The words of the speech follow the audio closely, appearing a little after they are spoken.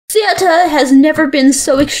Santa has never been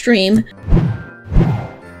so extreme.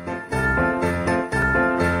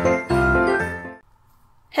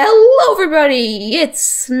 Hello everybody,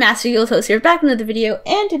 it's Master Eagle's here, back in another video,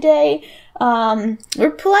 and today,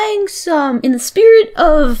 we're playing some, in the spirit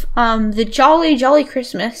of, the Jolly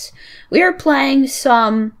Christmas, we are playing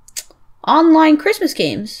some online Christmas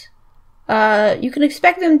games. You can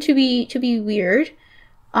expect them to be weird,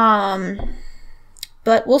 but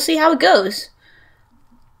we'll see how it goes.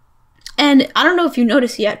 And I don't know if you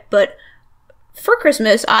noticed yet, but for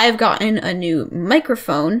Christmas, I've gotten a new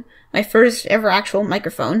microphone. My first ever actual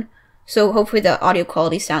microphone. So hopefully the audio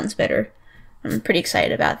quality sounds better. I'm pretty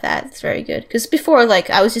excited about that. It's very good. Because before,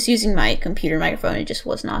 I was just using my computer microphone. It just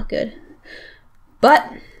was not good. But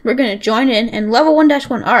we're going to join in and level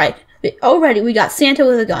 1-1. Alright. Already we got Santa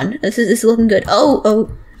with a gun. This is looking good.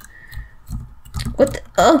 Oh. What the?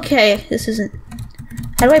 Okay. This isn't...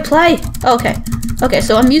 How do I play? Okay. Okay,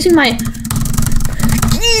 so I'm using my...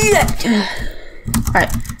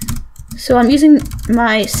 Alright. So I'm using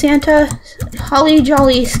my Santa Holly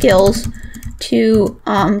Jolly skills to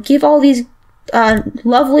give all these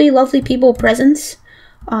lovely people presents.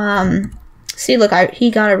 See, look,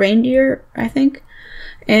 he got a reindeer, I think.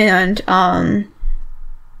 And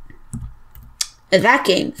that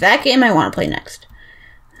game I want to play next.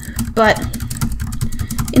 But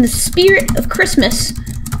in the spirit of Christmas,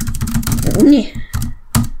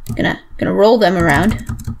 gonna roll them around.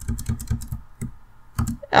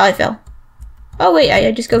 Oh, I fell. Oh wait,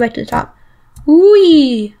 I just go back to the top.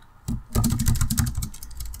 Whee!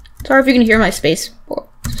 Sorry if you can hear my space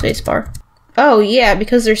bar. Oh yeah,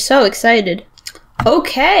 because they're so excited.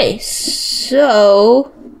 Okay,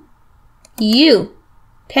 so you,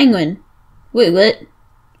 penguin. Wait, what?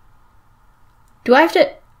 Do I have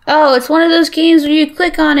to? Oh, it's one of those games where you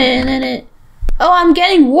click on it and then it. Oh, I'm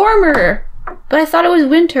getting warmer, but I thought it was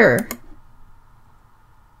winter.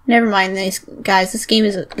 Never mind, guys. This game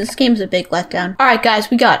is a big letdown. All right, guys,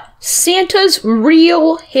 we got Santa's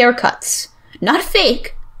real haircuts, not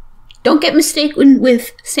fake. Don't get mistaken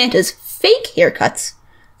with Santa's fake haircuts.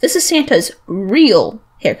 This is Santa's real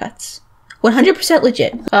haircuts, 100%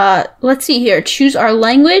 legit. Let's see here. Choose our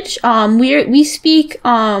language. We speak.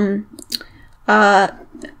 Yes,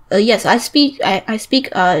 I speak. I speak.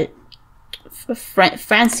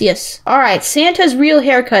 Francius. All right, Santa's real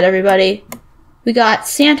haircut, everybody. We got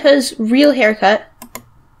Santa's real haircut.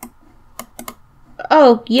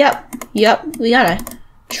 Oh, yep. We gotta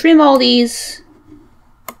trim all these.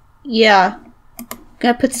 Yeah.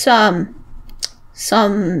 Gotta put some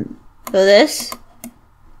of this.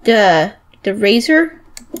 The razor.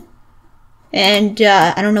 And,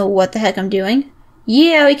 I don't know what the heck I'm doing.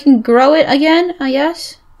 Yeah, we can grow it again, I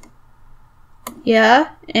guess. Yeah,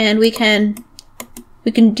 and we can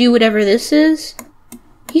do whatever this is.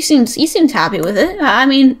 He seems happy with it. I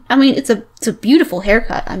mean, it's a beautiful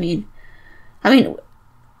haircut. I mean,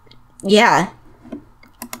 yeah.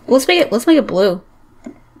 Let's make it blue.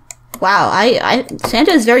 Wow,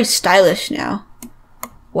 Santa is very stylish now.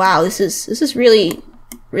 Wow, this is really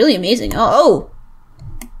amazing. Oh,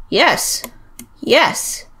 yes.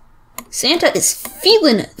 Santa is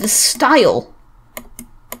feeling the style.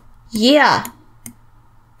 Yeah.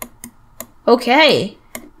 Okay.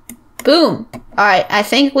 Boom. Alright, I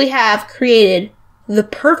think we have created the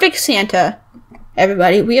perfect Santa.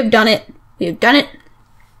 Everybody, we have done it.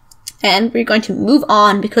 And we're going to move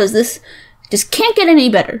on because this just can't get any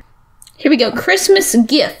better. Here we go. Christmas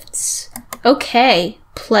gifts. Okay.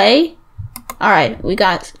 Play. Alright,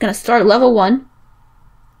 gonna start level 1.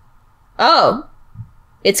 Oh.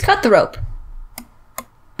 It's cut the rope.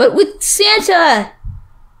 But with Santa!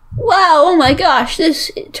 Wow, oh my gosh,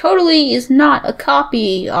 this totally is not a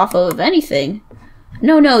copy off of anything.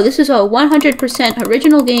 No, this is a 100%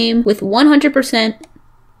 original game with 100%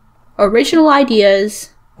 original ideas.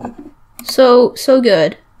 So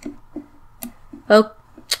good. Oh,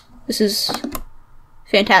 this is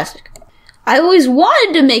fantastic. I always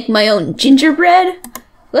wanted to make my own gingerbread.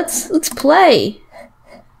 Let's play.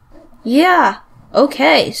 Yeah,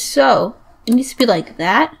 okay, so it needs to be like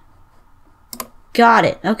that. Got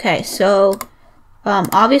it. Okay, so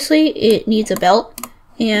obviously it needs a belt,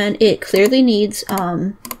 and it clearly needs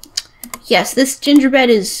yes, this gingerbread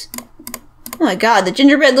is, oh my god, the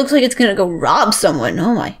gingerbread looks like it's gonna go rob someone.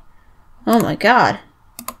 Oh my god.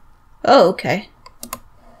 Oh, okay.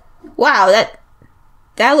 Wow,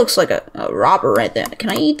 that looks like a robber right there. Can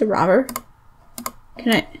I eat the robber?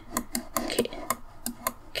 Can I?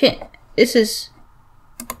 Okay. This is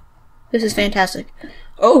fantastic.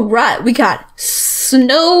 Oh, right, we got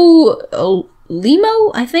Snow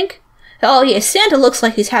Limo, I think. Oh, yeah, Santa looks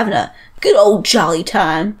like he's having a Good old jolly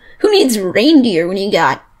time. Who needs reindeer when you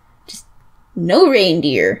got just no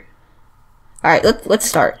reindeer? Alright, let's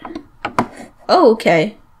start. Oh,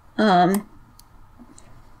 okay.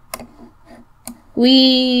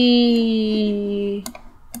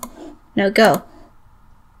 No, go.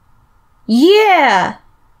 Yeah!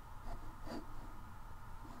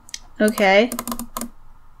 Okay.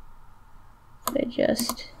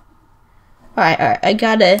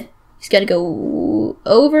 Alright, he's gotta go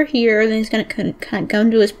over here, then he's gonna kind of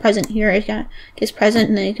come to his present here. He's gonna get his present,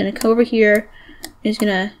 and then he's gonna go over here. He's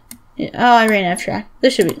gonna, oh, I ran out of track.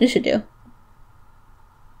 This should do.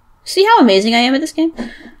 See how amazing I am at this game?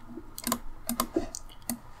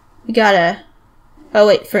 We gotta, oh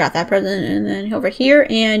wait, forgot that present, and then over here,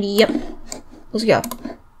 and yep. Let's go.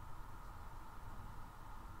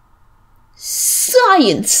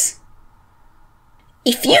 Science!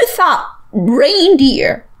 If you thought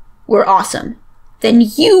reindeer were awesome, then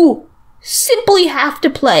you simply have to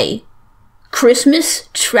play Christmas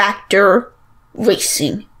Tractor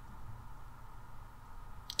Racing.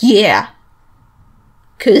 Yeah.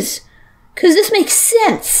 Cause this makes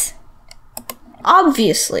sense.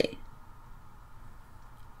 Obviously.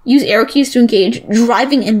 Use arrow keys to engage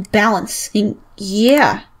driving and balancing.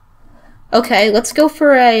 Yeah. Okay, let's go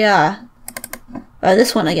for a,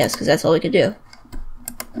 this one, I guess, because that's all we could do.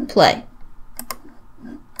 Play.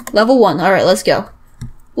 Level 1. Alright, let's go.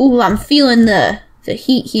 Ooh, I'm feeling the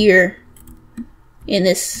heat here in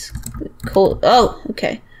this cold. Oh,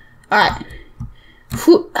 okay. Alright.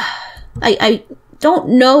 I don't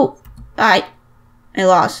know. I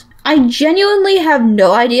lost. I genuinely have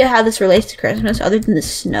no idea how this relates to Christmas other than the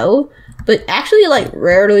snow. But actually, like,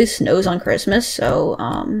 rarely snows on Christmas, so,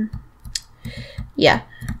 yeah.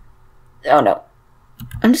 Oh, no.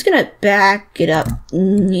 I'm just gonna back it up.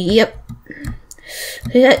 Yep.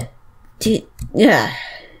 Yeah.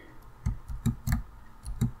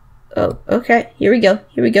 Oh, okay. Here we go.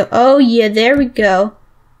 Here we go. Oh, yeah, there we go.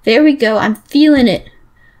 There we go. I'm feeling it.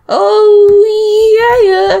 Oh,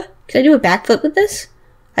 yeah. Can I do a backflip with this?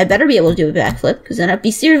 I better be able to do a backflip, because then I'd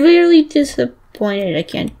be severely disappointed I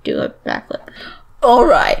can't do a backflip.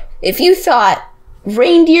 Alright. If you thought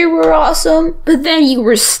reindeer were awesome, but then you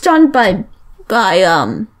were stunned by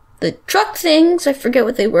the truck things, I forget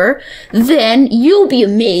what they were, then you'll be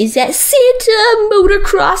amazed at Santa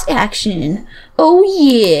motocross action. Oh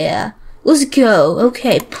yeah. Let's go.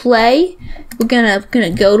 Okay, play. We're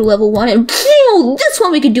gonna go to level 1, and this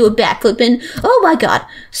one we could do a backflip in. Oh my god.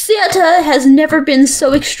 Santa has never been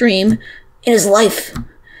so extreme in his life.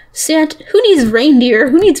 Santa, who needs reindeer?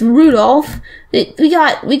 Who needs Rudolph? We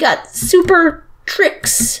got super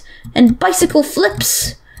tricks and bicycle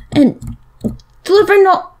flips and delivering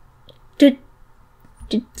all. Did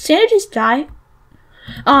Santa just die?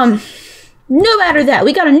 No matter that,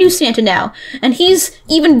 we got a new Santa now, and he's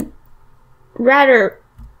even rather.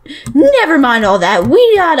 Never mind all that.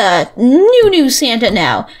 We got a new Santa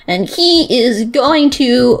now, and he is going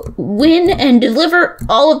to win and deliver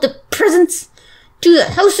all of the presents to the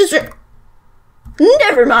houses.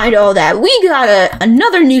 Never mind all that. We got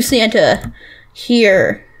another new Santa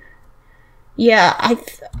here. Yeah, I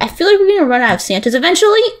feel like we're gonna run out of Santas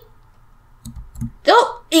eventually.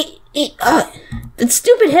 Oh, the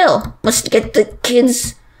stupid hill must get the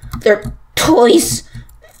kids their toys.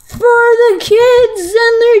 For the kids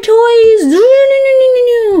and their toys.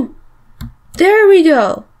 There we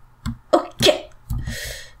go. Okay.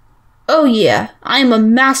 Oh yeah, I am a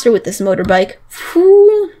master with this motorbike.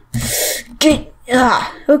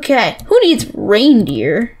 Okay. Who needs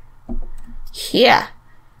reindeer? Yeah.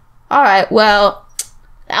 Alright, well,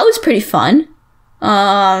 that was pretty fun.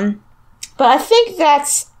 But I think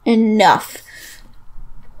that's enough.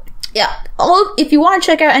 Yeah, if you want to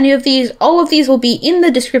check out any of these, all of these will be in the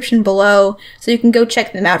description below, so you can go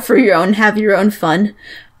check them out for your own, have your own fun,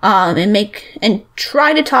 and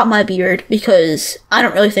try to top my beard, because I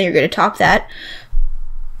don't really think you're going to top that.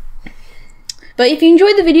 But if you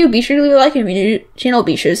enjoyed the video, be sure to leave a like, and if you're new to the channel,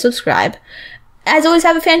 be sure to subscribe. As always,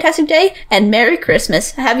 have a fantastic day, and Merry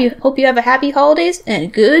Christmas. Hope you have a happy holidays,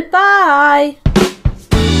 and goodbye!